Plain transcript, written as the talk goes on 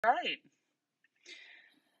Right.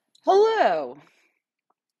 Hello.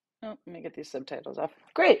 Oh, let me get these subtitles off.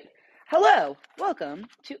 Great. Hello. Welcome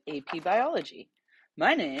to AP Biology.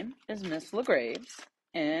 My name is Miss LaGraves,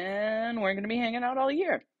 and we're going to be hanging out all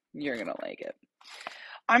year. You're going to like it.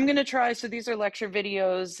 I'm going to try, so these are lecture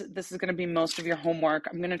videos. This is going to be most of your homework.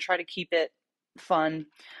 I'm going to try to keep it fun.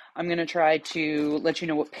 I'm going to try to let you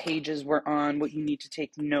know what pages we're on, what you need to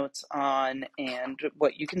take notes on, and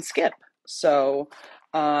what you can skip. So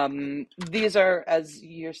these are, as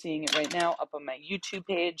you're seeing it right now, up on my YouTube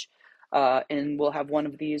page, and we'll have one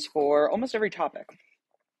of these for almost every topic.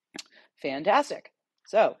 Fantastic.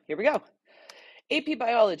 So here we go. AP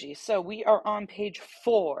Biology. So we are on page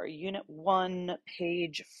 4, Unit 1,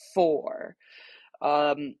 page 4.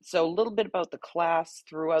 So a little bit about the class.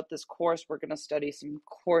 Throughout this course, we're going to study some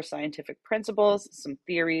core scientific principles, some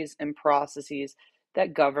theories and processes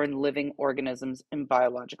that govern living organisms and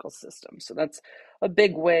biological systems. So that's a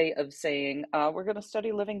big way of saying we're going to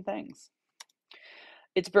study living things.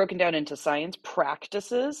 It's broken down into science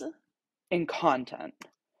practices and content.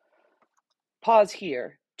 Pause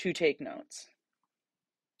here to take notes.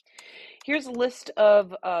 Here's a list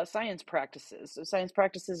of science practices. So science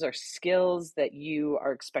practices are skills that you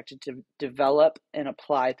are expected to develop and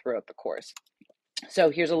apply throughout the course.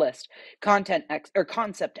 So here's a list.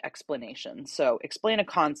 Concept explanation. So explain a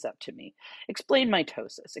concept to me. Explain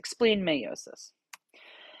mitosis. Explain meiosis.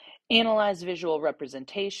 Analyze visual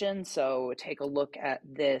representation. So take a look at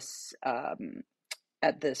this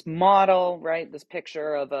model, right? This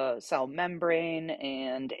picture of a cell membrane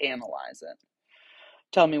and analyze it.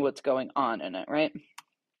 Tell me what's going on in it, right?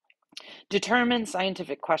 Determine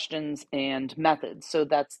scientific questions and methods. So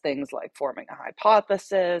that's things like forming a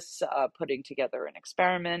hypothesis, putting together an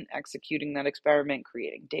experiment, executing that experiment,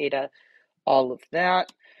 creating data, all of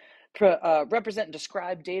that. Represent and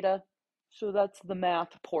describe data. So that's the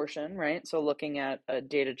math portion, right? So looking at a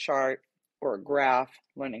data chart or a graph,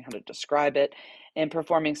 learning how to describe it, and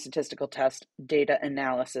performing statistical test data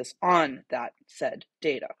analysis on that said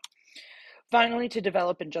data. Finally, to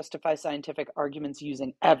develop and justify scientific arguments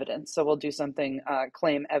using evidence. So we'll do something,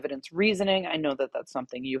 claim evidence reasoning. I know that that's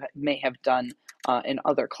something you may have done in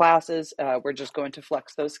other classes. We're just going to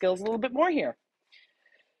flex those skills a little bit more here.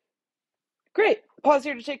 Great. Pause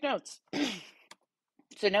here to take notes.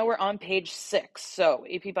 So now we're on page 6. So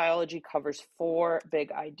AP Biology covers 4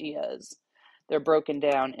 big ideas. They're broken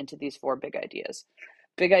down into these 4 big ideas.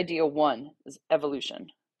 Big idea 1 is evolution.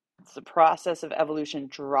 It's the process of evolution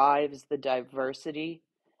drives the diversity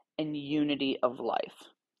and unity of life.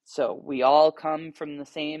 So we all come from the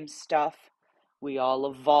same stuff. We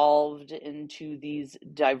all evolved into these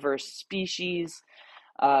diverse species.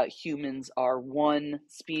 Humans are one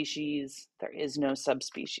species. There is no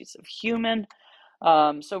subspecies of human.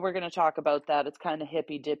 So we're going to talk about that. It's kind of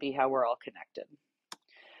hippy dippy how we're all connected.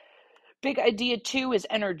 Big idea 2 is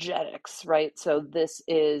energetics, right? So this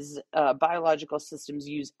is biological systems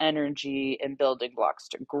use energy and building blocks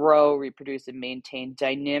to grow, reproduce, and maintain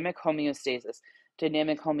dynamic homeostasis.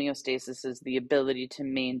 Dynamic homeostasis is the ability to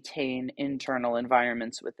maintain internal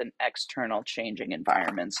environments with an external changing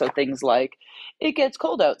environment. So things like it gets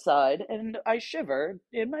cold outside and I shiver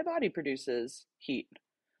and my body produces heat.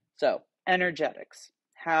 So energetics,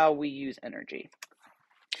 how we use energy.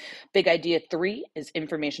 Big idea 3 is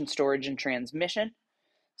information storage and transmission.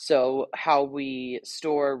 So, how we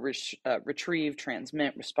store, retrieve,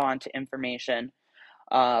 transmit, respond to information.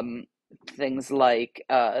 Things like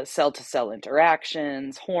cell to cell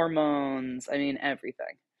interactions, hormones, I mean,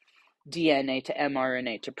 everything. DNA to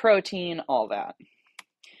mRNA to protein, all that.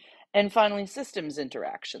 And finally, systems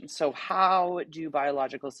interaction. So, how do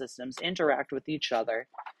biological systems interact with each other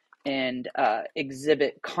and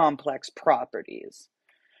exhibit complex properties?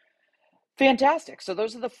 Fantastic. So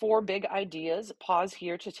those are the 4 big ideas. Pause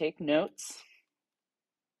here to take notes.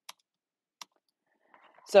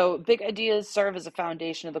 So big ideas serve as a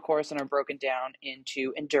foundation of the course and are broken down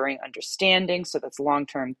into enduring understanding. So that's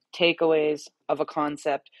long-term takeaways of a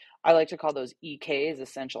concept. I like to call those EKs,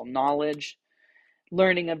 essential knowledge.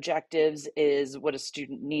 Learning objectives is what a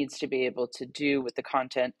student needs to be able to do with the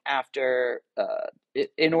content after,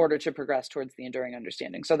 in order to progress towards the enduring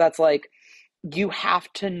understanding. So that's like, you have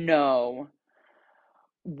to know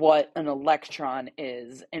what an electron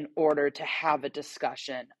is in order to have a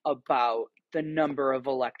discussion about the number of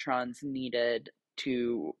electrons needed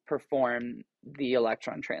to perform the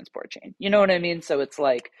electron transport chain. You know what I mean? So it's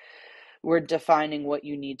like we're defining what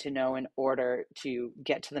you need to know in order to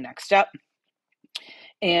get to the next step.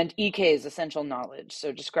 And EK is essential knowledge.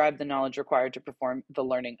 So describe the knowledge required to perform the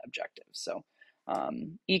learning objectives. So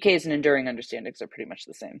EKs and enduring understandings are pretty much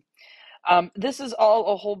the same. This is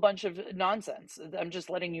all a whole bunch of nonsense. I'm just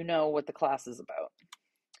letting you know what the class is about.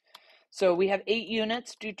 So we have 8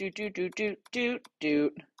 units.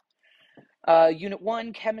 Unit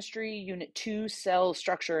 1, chemistry. Unit 2, cell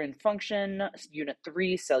structure and function. Unit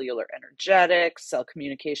 3, cellular energetics, cell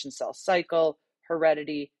communication, cell cycle,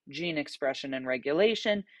 heredity, gene expression and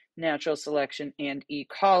regulation, natural selection, and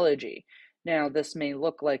ecology. Now, this may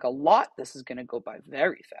look like a lot. This is going to go by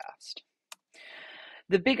very fast.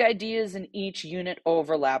 The big ideas in each unit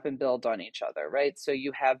overlap and build on each other, right? So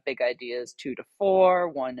you have big ideas 2 to 4,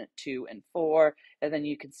 1, 2, and 4, and then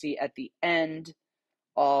you can see at the end,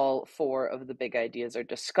 all 4 of the big ideas are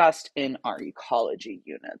discussed in our ecology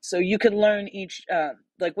unit. So you can learn each,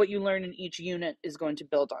 like what you learn in each unit is going to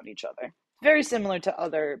build on each other. Very similar to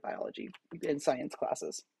other biology and science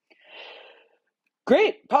classes.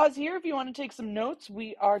 Great. Pause here if you want to take some notes.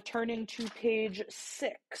 We are turning to page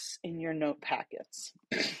 6 in your note packets.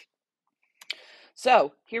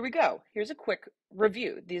 So here we go. Here's a quick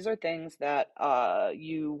review. These are things that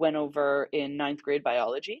you went over in 9th grade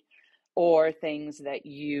biology, or things that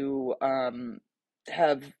you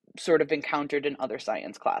have sort of encountered in other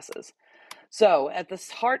science classes. So at the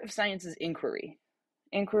heart of science is inquiry.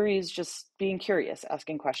 Inquiry is just being curious,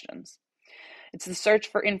 asking questions. It's the search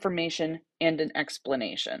for information and an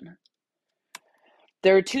explanation.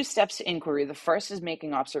 There are 2 steps to inquiry. The first is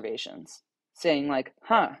making observations, saying like,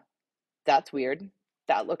 that's weird.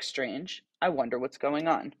 That looks strange. I wonder what's going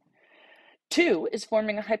on. 2 is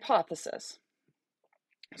forming a hypothesis.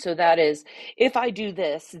 So that is, if I do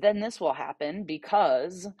this, then this will happen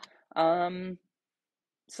because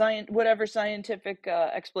whatever scientific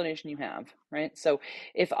explanation you have, right? So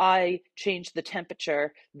if I change the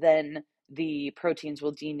temperature, then the proteins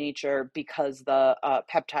will denature because the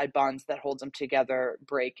peptide bonds that hold them together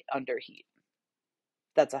break under heat.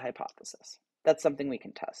 That's a hypothesis. That's something we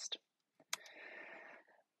can test.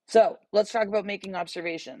 So let's talk about making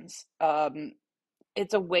observations.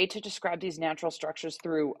 It's a way to describe these natural structures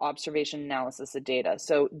through observation analysis of data.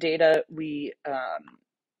 So data we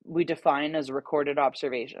define as recorded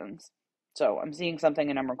observations. So I'm seeing something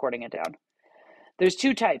and I'm recording it down. There's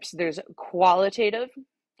 2 types. There's qualitative,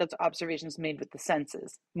 that's observations made with the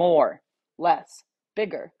senses. More, less,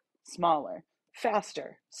 bigger, smaller,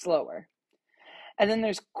 faster, slower. And then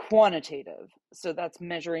there's quantitative. So that's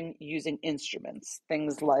measuring using instruments.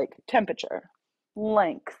 Things like temperature,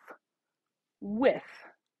 length, width,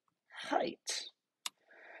 height.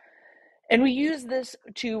 And we use this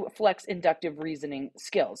to flex inductive reasoning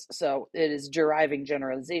skills. So it is deriving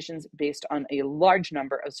generalizations based on a large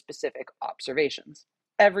number of specific observations.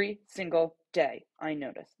 Every single day, I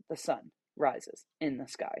notice the sun rises in the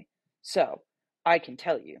sky. So I can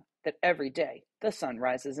tell you that every day the sun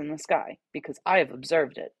rises in the sky because I have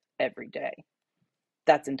observed it every day.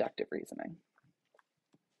 That's inductive reasoning.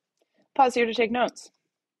 Pause here to take notes.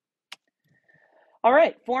 All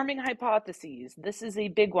right, forming hypotheses. This is a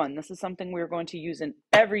big one. This is something we're going to use in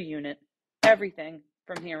every unit, everything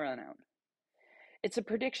from here on out. It's a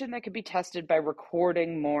prediction that could be tested by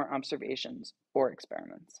recording more observations or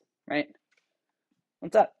experiments, right?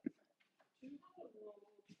 What's up?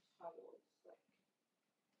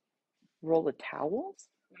 Roll of towels?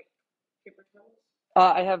 Paper towels?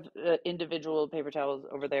 I have individual paper towels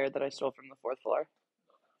over there that I stole from the 4th floor.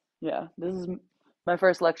 Yeah, this is my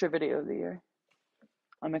first lecture video of the year.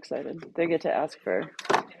 I'm excited. They get to ask for...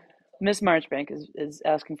 Miss Marchbank is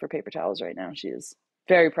asking for paper towels right now. She is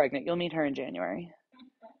very pregnant. You'll meet her in January.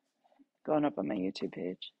 Going up on my YouTube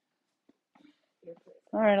page.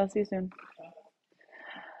 All right, I'll see you soon.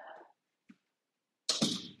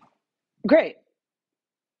 Great.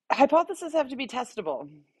 Hypotheses have to be testable.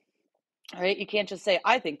 All right, you can't just say,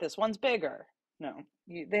 I think this one's bigger. No,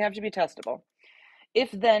 they have to be testable.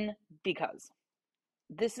 If, then, because.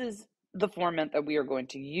 This is the format that we are going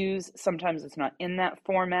to use. Sometimes it's not in that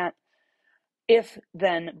format. If,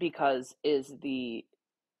 then, because is the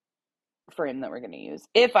frame that we're going to use.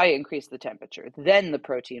 If I increase the temperature, then the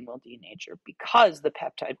protein will denature because the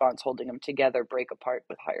peptide bonds holding them together break apart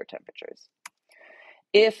with higher temperatures.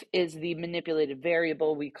 If is the manipulated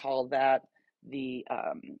variable, we call that the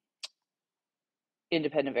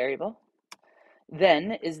independent variable.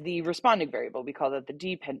 Then is the responding variable, we call that the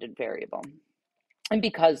dependent variable. And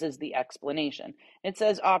because is the explanation. It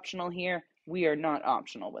says optional here. We are not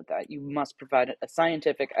optional with that. You must provide a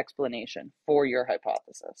scientific explanation for your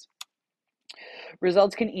hypothesis.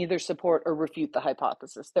 Results can either support or refute the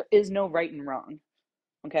hypothesis. There is no right and wrong.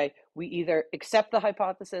 Okay, we either accept the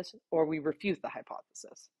hypothesis or we refute the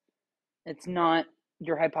hypothesis. It's not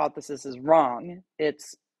your hypothesis is wrong.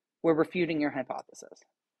 It's we're refuting your hypothesis.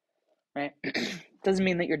 right? Doesn't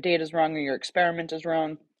mean that your data is wrong or your experiment is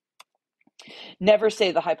wrong. Never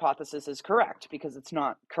say the hypothesis is correct, because it's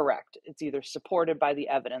not correct. It's either supported by the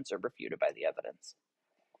evidence or refuted by the evidence.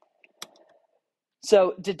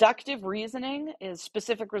 So deductive reasoning is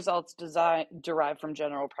specific results derived from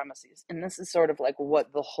general premises. And this is sort of like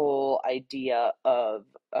what the whole idea of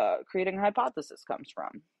creating a hypothesis comes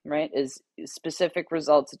from, right? Is specific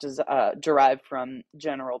results derived from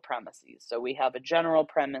general premises. So we have a general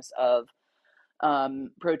premise of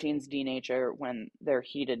proteins denature when they're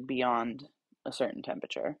heated beyond a certain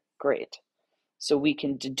temperature. Great. So we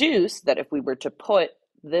can deduce that if we were to put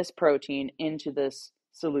this protein into this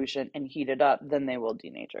solution and heat it up, then they will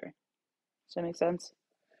denature. Does that make sense?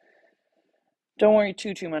 Don't worry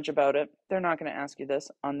too much about it. They're not going to ask you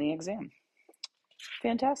this on the exam.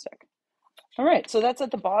 Fantastic. All right, so that's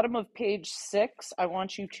at the bottom of page 6. I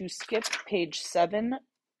want you to skip page 7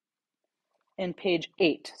 and page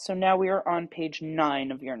 8. So now we are on page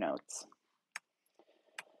 9 of your notes.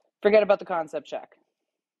 Forget about the concept check.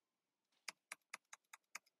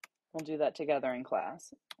 We'll do that together in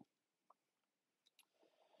class.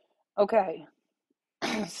 Okay,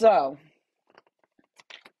 so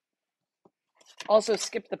also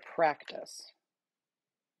skip the practice.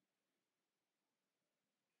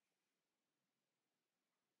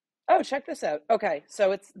 Oh, check this out. Okay,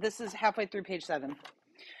 so this is halfway through page 7.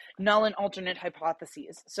 Null and alternate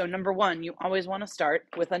hypotheses. So number 1, you always want to start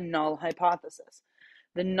with a null hypothesis.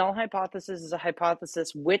 The null hypothesis is a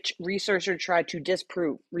hypothesis which researcher tried to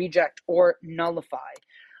disprove, reject, or nullify.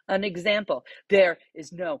 An example, there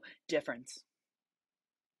is no difference.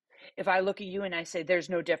 If I look at you and I say there's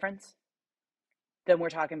no difference, then we're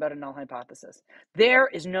talking about a null hypothesis. There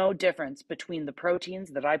is no difference between the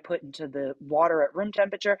proteins that I put into the water at room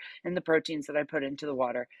temperature and the proteins that I put into the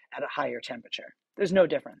water at a higher temperature. There's no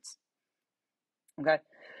difference. Okay?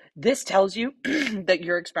 This tells you that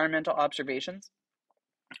your experimental observations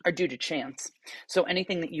are due to chance. So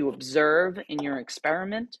anything that you observe in your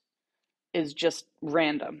experiment is just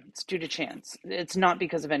random. It's due to chance. It's not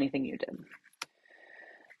because of anything you did.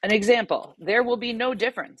 An example, there will be no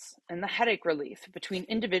difference in the headache relief between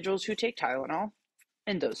individuals who take Tylenol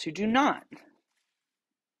and those who do not.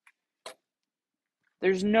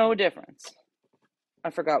 There's no difference. I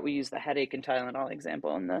forgot we used the headache and Tylenol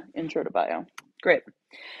example in the intro to bio. Great.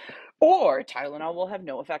 Or Tylenol will have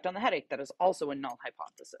no effect on the headache. That is also a null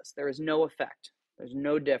hypothesis. There is no effect. There's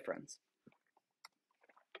no difference.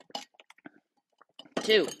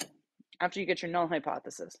 2, after you get your null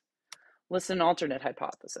hypothesis, list an alternate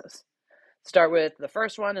hypothesis. Start with the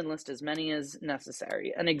first one and list as many as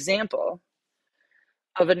necessary. An example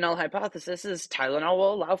of a null hypothesis is Tylenol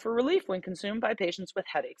will allow for relief when consumed by patients with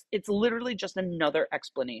headaches. It's literally just another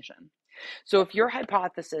explanation. So if your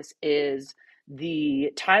hypothesis is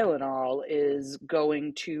the Tylenol is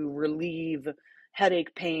going to relieve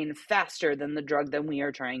headache pain faster than the drug that we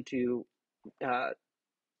are trying to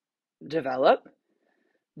develop,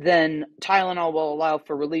 then Tylenol will allow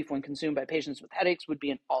for relief when consumed by patients with headaches would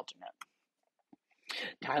be an alternate.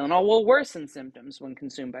 Tylenol will worsen symptoms when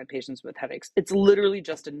consumed by patients with headaches. It's literally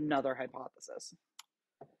just another hypothesis.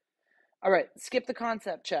 All right, skip the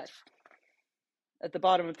concept check at the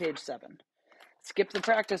bottom of page 7. Skip the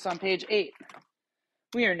practice on page 8.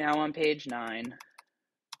 We are now on page 9.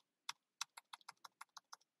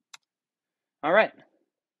 All right,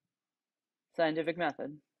 scientific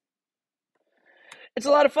method. It's a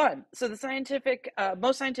lot of fun. So the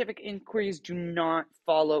most scientific inquiries do not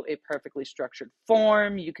follow a perfectly structured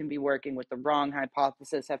form. You can be working with the wrong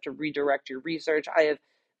hypothesis, have to redirect your research. I have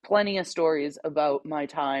plenty of stories about my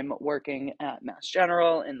time working at Mass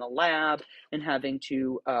General in the lab and having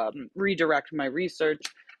to redirect my research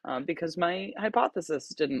because my hypothesis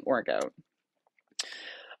didn't work out.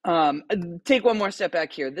 Take one more step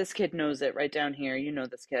back here. This kid knows it right down here. You know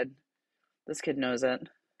this kid. This kid knows it.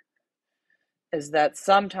 Is that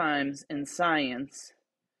sometimes in science,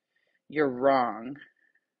 you're wrong.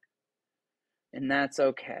 And that's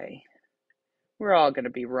okay. We're all going to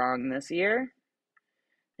be wrong this year.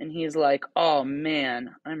 And he's like, oh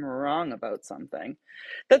man, I'm wrong about something.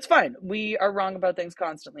 That's fine. We are wrong about things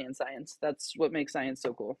constantly in science. That's what makes science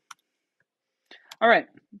so cool. All right.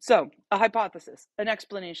 So a hypothesis, an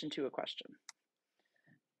explanation to a question.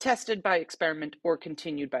 Tested by experiment or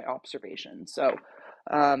continued by observation. So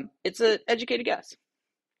it's an educated guess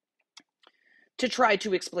to try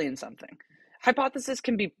to explain something. Hypotheses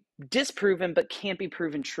can be disproven but can't be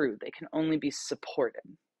proven true. They can only be supported.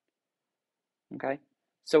 Okay?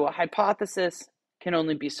 So a hypothesis can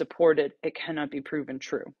only be supported. It cannot be proven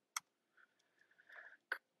true.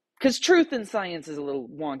 Because truth in science is a little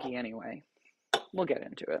wonky anyway. we'll get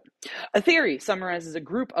into it. A theory summarizes a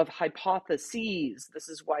group of hypotheses. This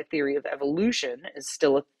is why theory of evolution is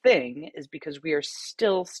still a thing, is because we are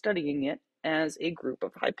still studying it as a group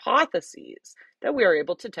of hypotheses that we are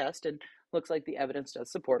able to test, and looks like the evidence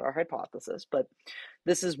does support our hypothesis. But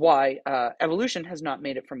this is why evolution has not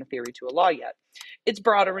made it from a theory to a law yet. It's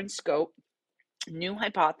broader in scope. New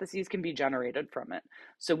hypotheses can be generated from it.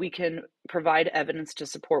 So we can provide evidence to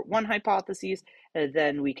support one hypothesis, and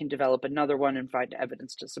then we can develop another one and find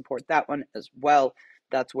evidence to support that one as well.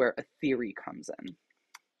 That's where a theory comes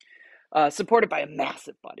in. Supported by a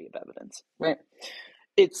massive body of evidence, right?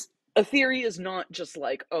 A theory is not just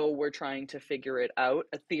like, oh, we're trying to figure it out.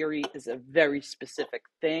 A theory is a very specific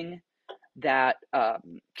thing that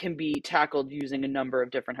can be tackled using a number of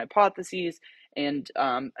different hypotheses and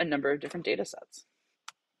a number of different data sets.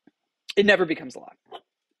 It never becomes law.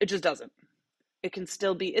 It just doesn't. It can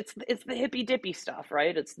still be, it's the hippy dippy stuff,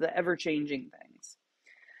 right? It's the ever changing things.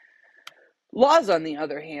 Laws, on the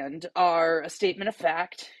other hand, are a statement of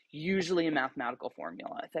fact, usually a mathematical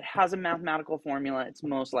formula. If it has a mathematical formula, it's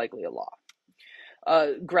most likely a law.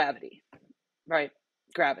 Gravity, right?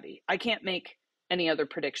 Gravity. I can't make any other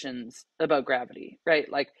predictions about gravity,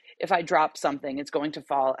 right? Like if I drop something, it's going to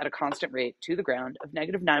fall at a constant rate to the ground of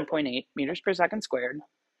negative 9.8 meters per second squared.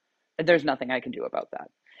 There's nothing I can do about that.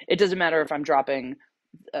 It doesn't matter if I'm dropping,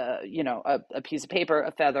 a piece of paper,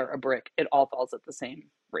 a feather, a brick. It all falls at the same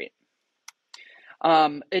rate.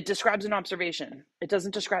 It describes an observation. It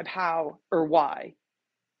doesn't describe how or why.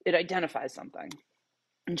 It identifies something.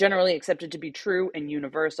 Generally accepted to be true and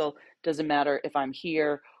universal. Doesn't matter if I'm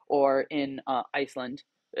here or in Iceland.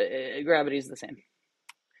 Gravity is the same.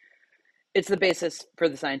 It's the basis for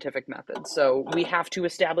the scientific method. So we have to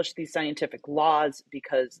establish these scientific laws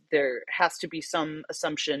because there has to be some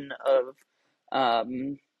assumption of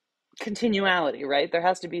continuality, right? There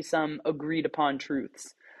has to be some agreed upon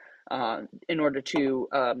truths in order to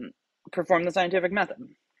perform the scientific method.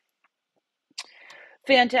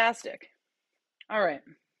 Fantastic. All right.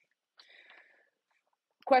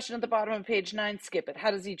 Question at the bottom of page 9, skip it.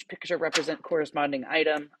 How does each picture represent corresponding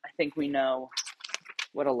item? I think we know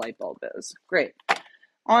what a light bulb is. Great.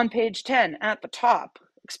 On page 10, at the top,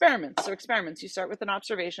 experiments. So experiments, you start with an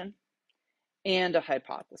observation and a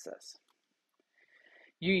hypothesis.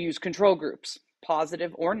 You use control groups,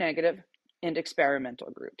 positive or negative, and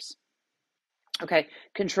experimental groups. Okay,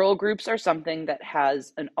 control groups are something that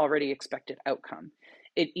has an already expected outcome.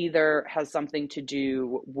 It either has something to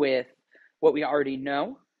do with what we already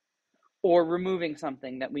know or removing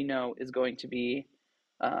something that we know is going to be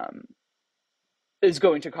is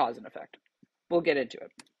going to cause an effect. We'll get into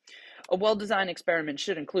it. A well-designed experiment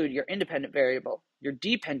should include your independent variable, your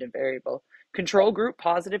dependent variable, control group,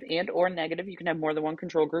 positive and or negative. You can have more than one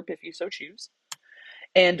control group if you so choose,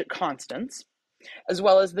 and constants, as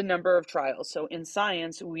well as the number of trials. So in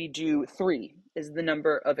science, we do 3 is the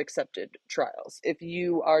number of accepted trials. If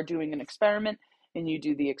you are doing an experiment and you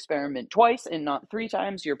do the experiment twice and not 3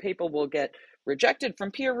 times, your paper will get rejected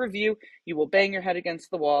from peer review. You will bang your head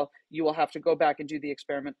against the wall. You will have to go back and do the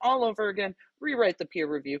experiment all over again, rewrite the peer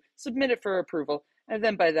review, submit it for approval, and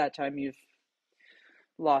then by that time you've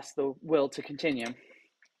lost the will to continue.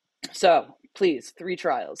 So please, 3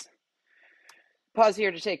 trials. Pause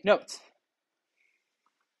here to take notes.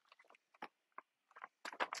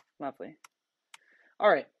 Lovely.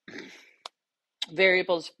 All right.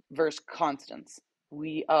 Variables versus constants.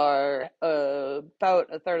 We are about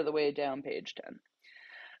a third of the way down page 10.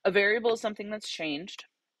 A variable is something that's changed.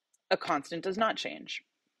 A constant does not change.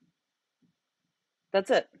 That's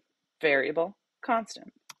it. Variable,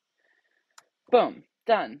 constant. Boom.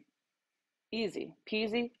 Done. Easy.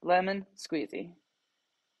 Peasy, lemon, squeezy.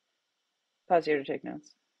 Pause here to take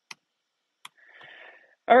notes.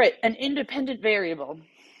 All right. An independent variable.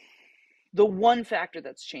 The one factor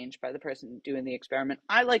that's changed by the person doing the experiment.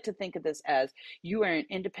 I like to think of this as you are an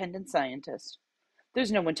independent scientist.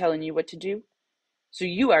 There's no one telling you what to do. So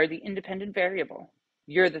you are the independent variable.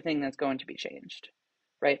 You're the thing that's going to be changed,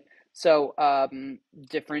 right? So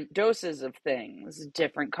different doses of things,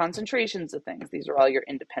 different concentrations of things. These are all your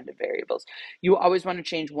independent variables. You always want to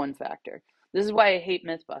change one factor. This is why I hate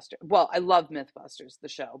Mythbusters. Well, I love Mythbusters, the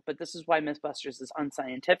show, but this is why Mythbusters is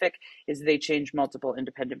unscientific, is they change multiple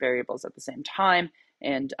independent variables at the same time,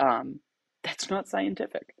 and that's not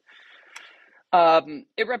scientific.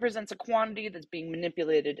 It represents a quantity that's being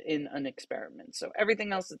manipulated in an experiment. So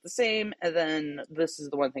everything else is the same, and then this is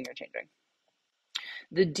the one thing you're changing.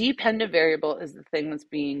 The dependent variable is the thing that's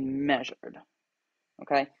being measured.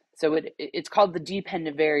 Okay, so it's called the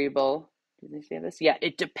dependent variable. Did they say this? Yeah,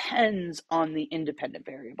 it depends on the independent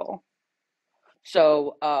variable.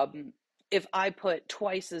 So if I put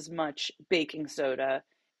twice as much baking soda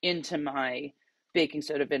into my baking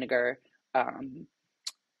soda vinegar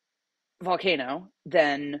volcano,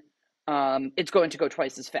 then it's going to go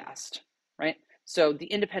twice as fast, right? So the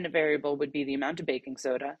independent variable would be the amount of baking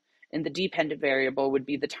soda, and the dependent variable would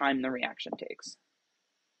be the time the reaction takes.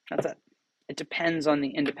 That's it. It depends on the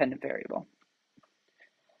independent variable.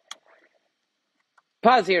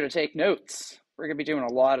 Pause here to take notes. We're going to be doing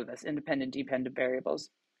a lot of this, independent, dependent variables.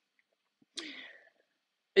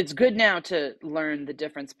 It's good now to learn the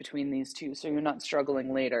difference between these two so you're not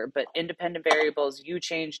struggling later. But independent variables, you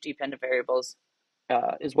change. Dependent variables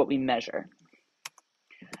is what we measure.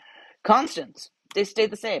 Constants, they stay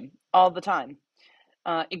the same all the time.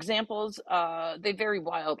 Examples, they vary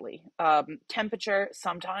wildly. Temperature,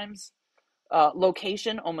 sometimes.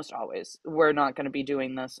 Location, almost always. We're not going to be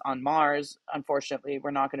doing this on Mars. Unfortunately,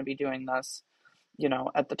 we're not going to be doing this,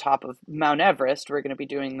 at the top of Mount Everest. We're going to be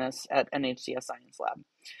doing this at NHCS Science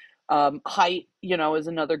Lab. Height, is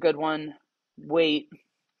another good one. Weight,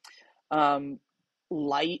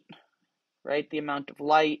 light, right? The amount of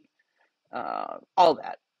light, all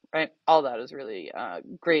that, right? All that is really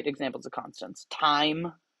great examples of constants.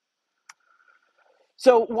 Time.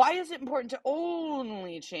 So why is it important to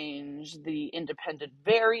only change the independent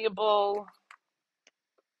variable?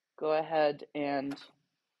 Go ahead and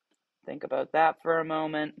think about that for a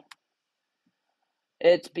moment.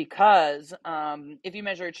 It's because if you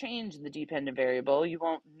measure a change in the dependent variable, you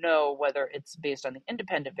won't know whether it's based on the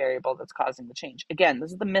independent variable that's causing the change. Again,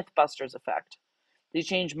 this is the Mythbusters effect. They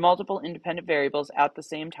change multiple independent variables at the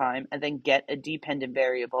same time and then get a dependent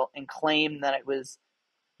variable and claim that it was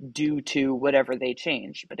due to whatever they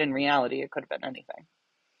changed. But in reality, it could have been anything.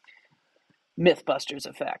 Mythbusters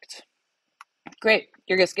effect. Great.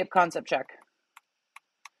 You're going to skip concept check.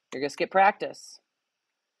 You're going to skip practice.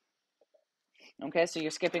 Okay, so you're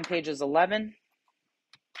skipping pages 11.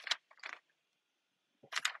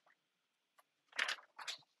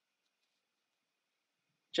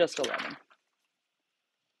 Just 11.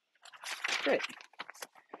 Great.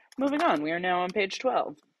 Moving on, we are now on page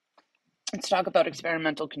 12. Let's talk about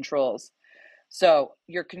experimental controls. So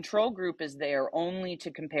your control group is there only to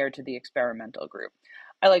compare to the experimental group.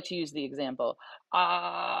 I like to use the example,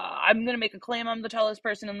 I'm going to make a claim I'm the tallest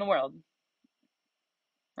person in the world,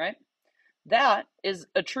 right? That is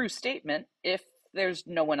a true statement if there's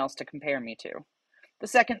no one else to compare me to. The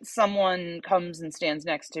second someone comes and stands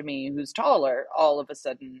next to me who's taller, all of a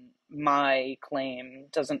sudden my claim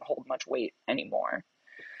doesn't hold much weight anymore.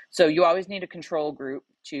 So you always need a control group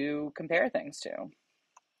to compare things to.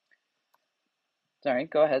 Sorry,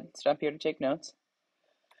 go ahead. Stop here to take notes.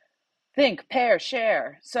 Think, pair,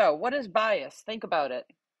 share. So what is bias? Think about it.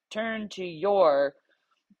 Turn to your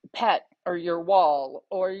pet or your wall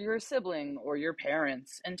or your sibling or your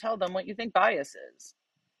parents and tell them what you think bias is.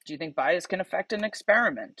 Do you think bias can affect an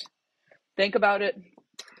experiment? Think about it.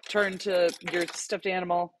 Turn to your stuffed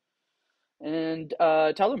animal and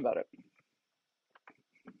tell them about it.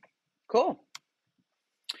 Cool.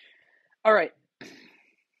 All right.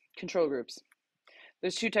 Control groups.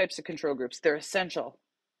 There's two types of control groups. They're essential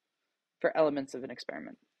for elements of an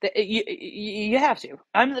experiment. You have to.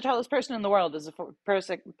 I'm the tallest person in the world is a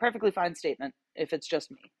perfectly fine statement if it's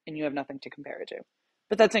just me and you have nothing to compare it to.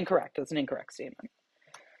 But that's incorrect. That's an incorrect statement.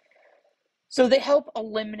 So they help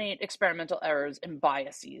eliminate experimental errors and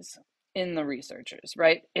biases in the researchers,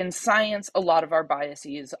 right? In science, a lot of our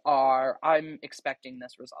biases are, I'm expecting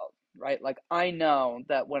this result, right? Like I know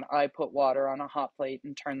that when I put water on a hot plate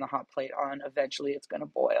and turn the hot plate on, eventually it's going to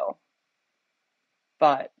boil.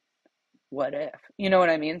 But what if? You know what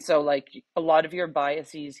I mean? So like a lot of your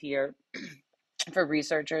biases here for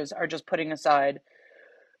researchers are just putting aside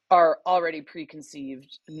our already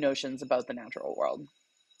preconceived notions about the natural world.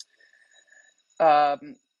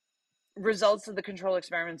 Results of the control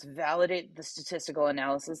experiments validate the statistical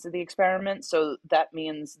analysis of the experiment. So that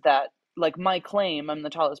means that, like, my claim, I'm the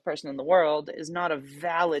tallest person in the world, is not a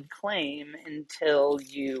valid claim until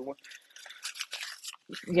you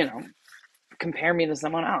compare me to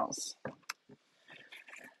someone else.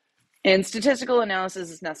 And statistical analysis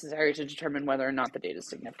is necessary to determine whether or not the data is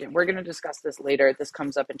significant. We're going to discuss this later. This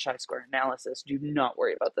comes up in chi-square analysis. Do not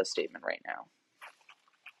worry about this statement right now.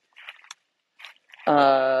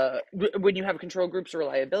 When you have control groups,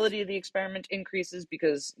 reliability of the experiment increases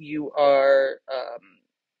because you are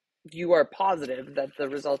positive that the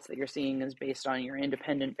results that you're seeing is based on your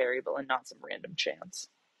independent variable and not some random chance.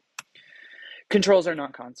 Controls are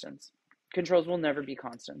not constants. Controls will never be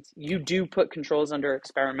constants. You do put controls under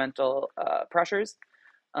experimental pressures.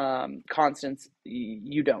 Constants,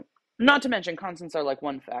 you don't. Not to mention, constants are like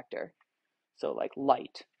one factor. So like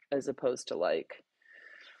light, as opposed to like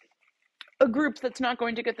a group that's not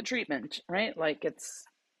going to get the treatment, right? Like it's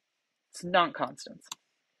non-constants.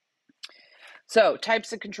 So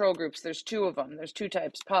types of control groups, there's two of them. There's two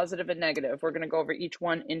types, positive and negative. We're going to go over each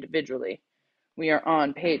one individually. We are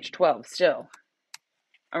on page 12 still.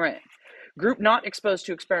 All right. Group not exposed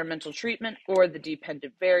to experimental treatment or the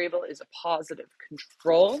dependent variable is a positive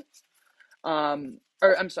control.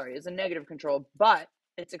 Is a negative control, but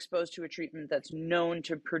it's exposed to a treatment that's known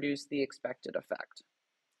to produce the expected effect.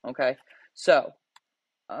 Okay, so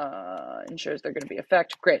ensures they're going to be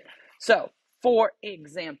effect. Great. So, for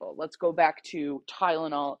example, let's go back to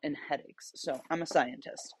Tylenol and headaches. So, I'm a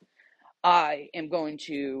scientist. I am going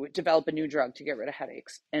to develop a new drug to get rid of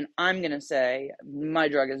headaches, and I'm going to say my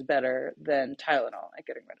drug is better than Tylenol at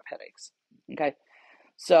getting rid of headaches. Okay,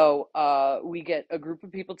 so we get a group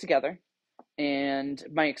of people together. And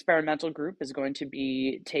my experimental group is going to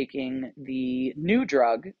be taking the new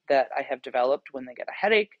drug that I have developed when they get a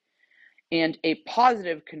headache. And a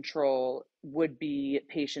positive control would be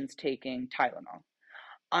patients taking Tylenol.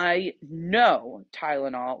 I know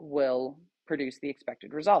Tylenol will produce the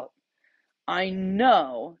expected result. I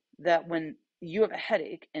know that when you have a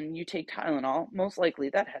headache and you take Tylenol, most likely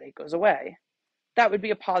that headache goes away. That would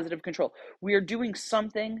be a positive control. We are doing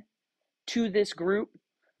something to this group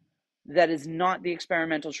that is not the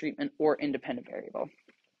experimental treatment or independent variable.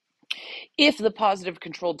 If the positive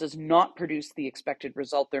control does not produce the expected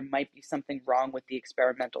result, there might be something wrong with the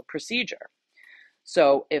experimental procedure.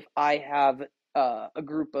 So if I have a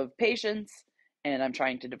group of patients and I'm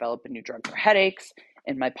trying to develop a new drug for headaches,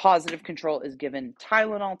 and my positive control is given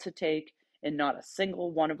Tylenol to take, and not a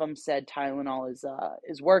single one of them said Tylenol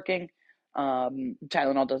is working,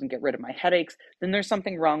 Tylenol doesn't get rid of my headaches, then there's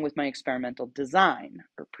something wrong with my experimental design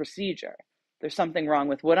or procedure. There's something wrong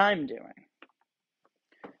with what I'm doing.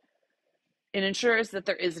 It ensures that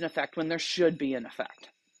there is an effect when there should be an effect.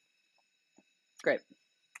 Great.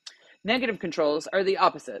 Negative controls are the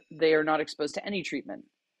opposite. They are not exposed to any treatment.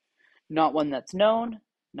 Not one that's known,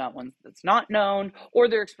 not one that's not known, or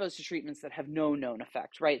they're exposed to treatments that have no known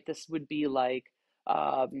effect, right? This would be like,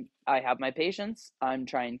 I have my patients, I'm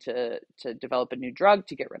trying to develop a new drug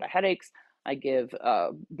to get rid of headaches. I give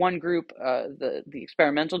one group the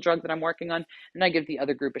experimental drug that I'm working on, and I give the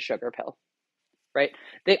other group a sugar pill, right?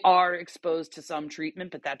 They are exposed to some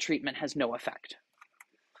treatment, but that treatment has no effect.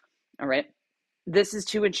 All right. This is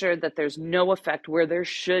to ensure that there's no effect where there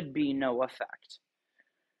should be no effect.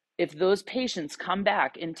 If those patients come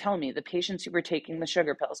back and tell me, the patients who were taking the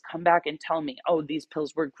sugar pills come back and tell me, oh, these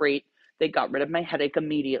pills were great, they got rid of my headache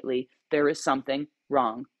immediately, there is something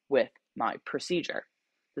wrong with my procedure.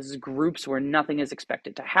 This is groups where nothing is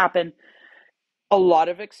expected to happen. A lot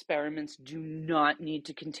of experiments do not need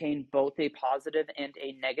to contain both a positive and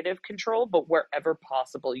a negative control, but wherever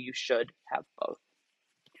possible, you should have both.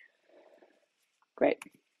 Great.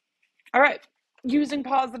 All right. Using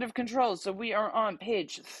positive controls. So we are on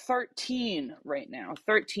page 13 right now.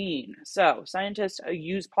 13. So scientists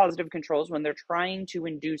use positive controls when they're trying to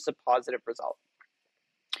induce a positive result.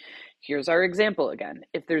 Here's our example again.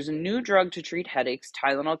 If there's a new drug to treat headaches,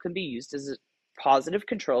 Tylenol can be used as a positive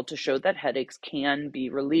control to show that headaches can be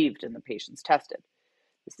relieved in the patients tested.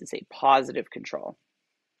 This is a positive control.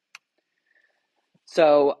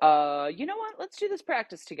 So, you know what? Let's do this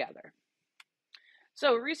practice together.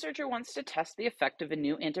 So, a researcher wants to test the effect of a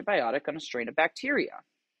new antibiotic on a strain of bacteria.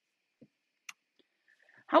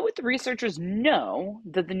 How would the researchers know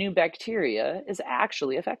that the new bacteria is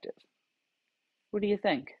actually effective? What do you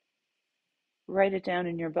think? Write it down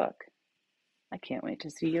in your book. I can't wait to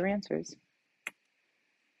see your answers.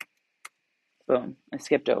 Boom, I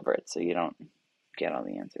skipped over it so you don't get all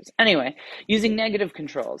the answers. Anyway, using negative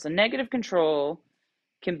controls. A negative control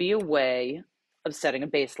can be a way of setting a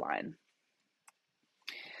baseline.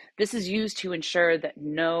 This is used to ensure that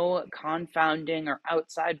no confounding or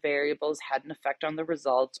outside variables had an effect on the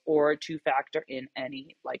results or to factor in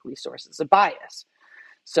any likely sources of bias.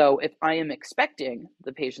 So if I am expecting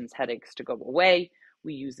the patient's headaches to go away,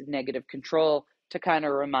 we use a negative control to kind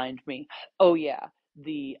of remind me, oh yeah,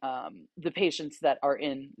 the patients that are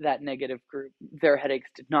in that negative group, their headaches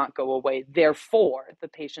did not go away. Therefore, the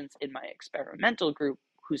patients in my experimental group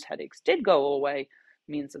whose headaches did go away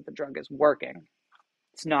means that the drug is working.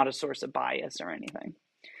 It's not a source of bias or anything.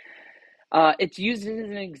 It's used as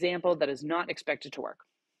an example that is not expected to work.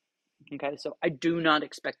 Okay, so I do not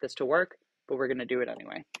expect this to work, but we're going to do it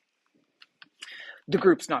anyway. The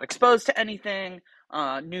group's not exposed to anything.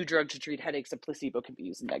 New drug to treat headaches, a placebo can be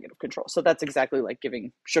used in negative control. So that's exactly like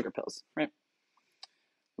giving sugar pills, right?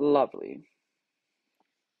 Lovely.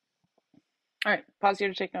 All right, pause here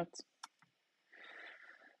to take notes.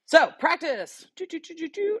 So, practice.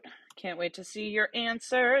 Can't wait to see your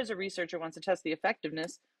answers. A researcher wants to test the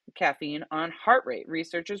effectiveness of caffeine on heart rate.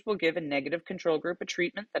 Researchers will give a negative control group a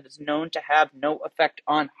treatment that is known to have no effect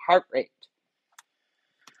on heart rate.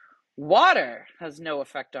 Water has no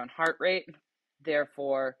effect on heart rate.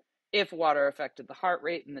 Therefore, if water affected the heart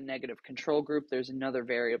rate in the negative control group, there's another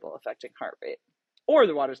variable affecting heart rate, or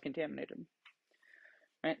the water's contaminated.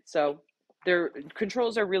 Right? So their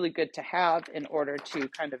controls are really good to have in order to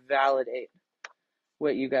kind of validate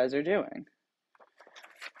what you guys are doing.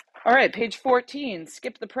 All right, page 14,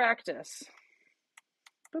 skip the practice.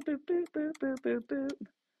 Boop, boop, boop, boop, boop, boop, boop.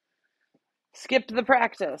 Skip the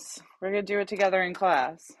practice. We're going to do it together in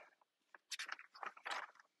class.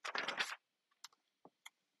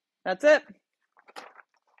 That's it.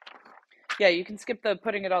 Yeah, you can skip the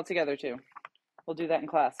putting it all together too. We'll do that in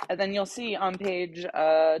class. And then you'll see on page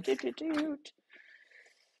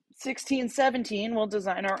 16, 17, we'll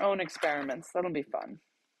design our own experiments. That'll be fun.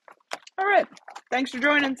 All right. Thanks for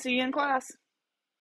joining. See you in class.